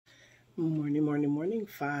Morning, morning, morning,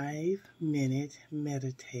 5-minute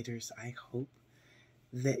meditators. I hope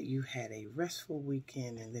that you had a restful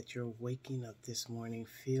weekend and that you're waking up this morning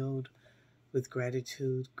filled with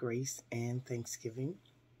gratitude, grace, and thanksgiving.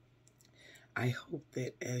 I hope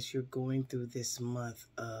that as you're going through this month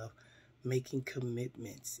of making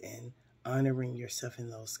commitments and honoring yourself in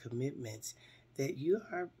those commitments, that you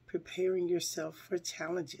are preparing yourself for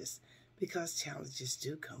challenges because challenges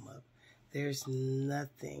do come up. There's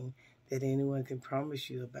nothing that anyone can promise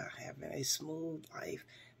you about having a smooth life,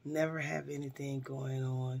 never have anything going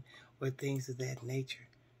on or things of that nature,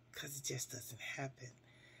 because it just doesn't happen.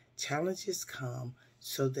 Challenges come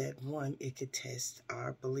so that one, it could test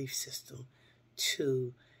our belief system,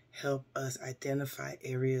 two, help us identify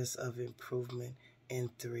areas of improvement, and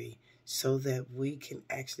three, so that we can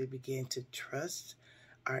actually begin to trust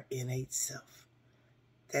our innate self.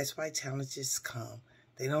 That's why challenges come.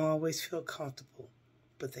 They don't always feel comfortable,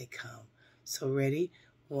 but they come. So ready?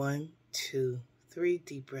 1, 2, 3.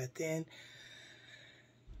 Deep breath in.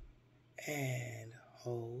 And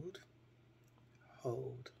hold.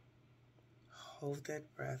 Hold. Hold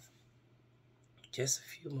that breath. Just a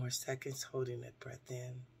few more seconds holding that breath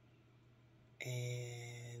in.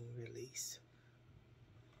 And release.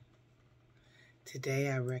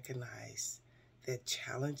 Today I recognize that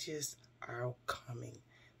challenges are coming.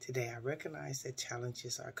 Today I recognize that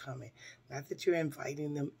challenges are coming. Not that you're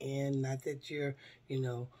inviting them in, not that you're,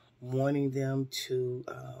 wanting them to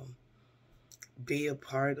be a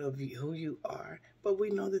part of who you are, but we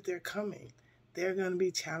know that they're coming. There are going to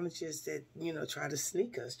be challenges that, try to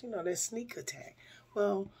sneak us, that sneak attack.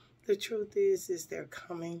 Well, the truth is they're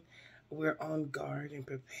coming. We're on guard and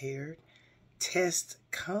prepared. Tests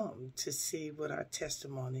come to see what our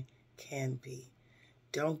testimony can be.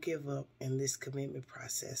 Don't give up in this commitment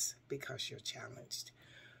process because you're challenged.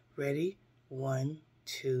 Ready? 1,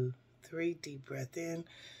 2, 3. Deep breath in.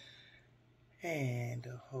 And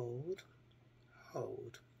hold.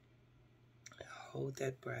 Hold. Hold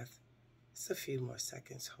that breath. It's a few more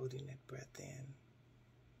seconds holding that breath in.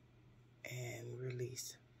 And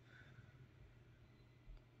release.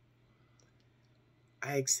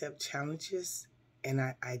 I accept challenges and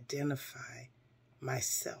I identify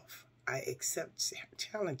myself. I accept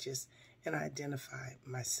challenges and identify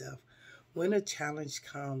myself. When a challenge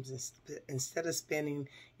comes, instead of spending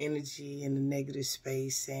energy in the negative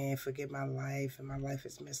space, saying, forget my life and my life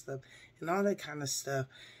is messed up and all that kind of stuff,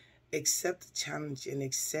 accept the challenge and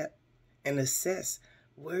accept and assess,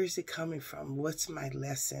 where is it coming from? What's my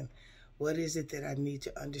lesson? What is it that I need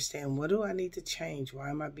to understand? What do I need to change? Why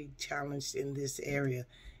am I being challenged in this area?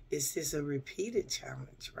 Is this a repeated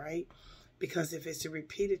challenge, right? Because if it's a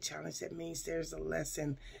repeated challenge, that means there's a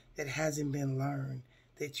lesson that hasn't been learned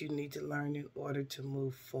that you need to learn in order to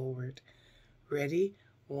move forward. Ready?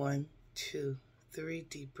 1, 2, 3.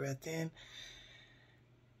 Deep breath in.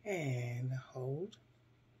 And hold.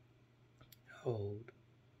 Hold.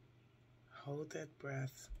 Hold that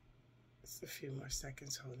breath. Just a few more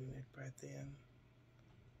seconds holding that breath in.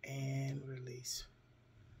 And release.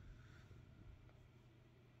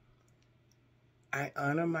 I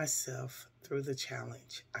honor myself through the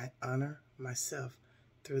challenge. I honor myself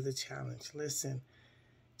through the challenge. Listen,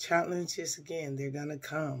 challenges, again, they're going to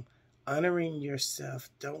come. Honoring yourself.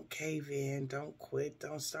 Don't cave in. Don't quit.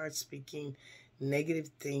 Don't start speaking negative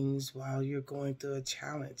things while you're going through a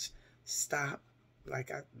challenge. Stop. I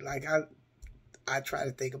try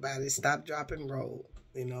to think about it. Stop, drop, and roll.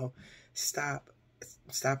 Stop.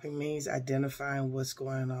 Stopping means identifying what's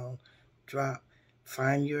going on. Drop.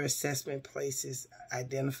 Find your assessment places,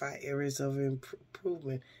 identify areas of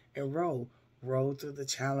improvement, and roll. Roll through the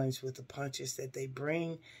challenge with the punches that they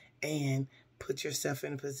bring and put yourself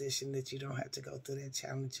in a position that you don't have to go through that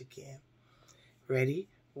challenge again. Ready?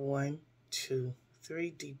 1, 2, 3.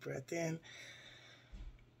 Deep breath in.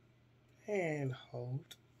 And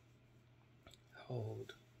hold.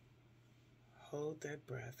 Hold. Hold that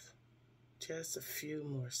breath. Just a few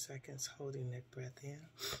more seconds holding that breath in.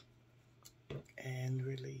 And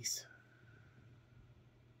release.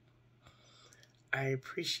 I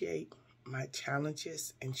appreciate my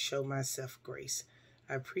challenges and show myself grace.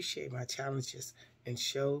 I appreciate my challenges and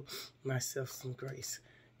show myself some grace.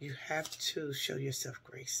 You have to show yourself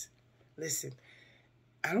grace. Listen,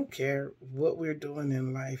 I don't care what we're doing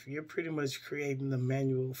in life. You're pretty much creating the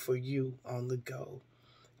manual for you on the go.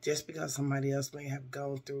 Just because somebody else may have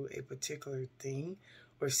gone through a particular thing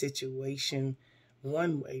or situation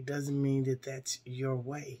one way doesn't mean that that's your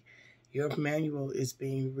way. Your manual is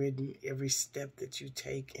being written every step that you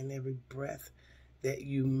take and every breath that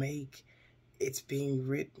you make. It's being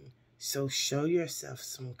written. So show yourself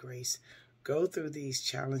some grace. Go through these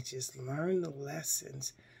challenges, learn the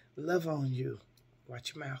lessons, love on you.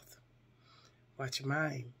 Watch your mouth, watch your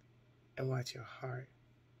mind, and watch your heart.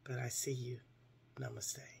 But I see you.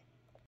 Namaste.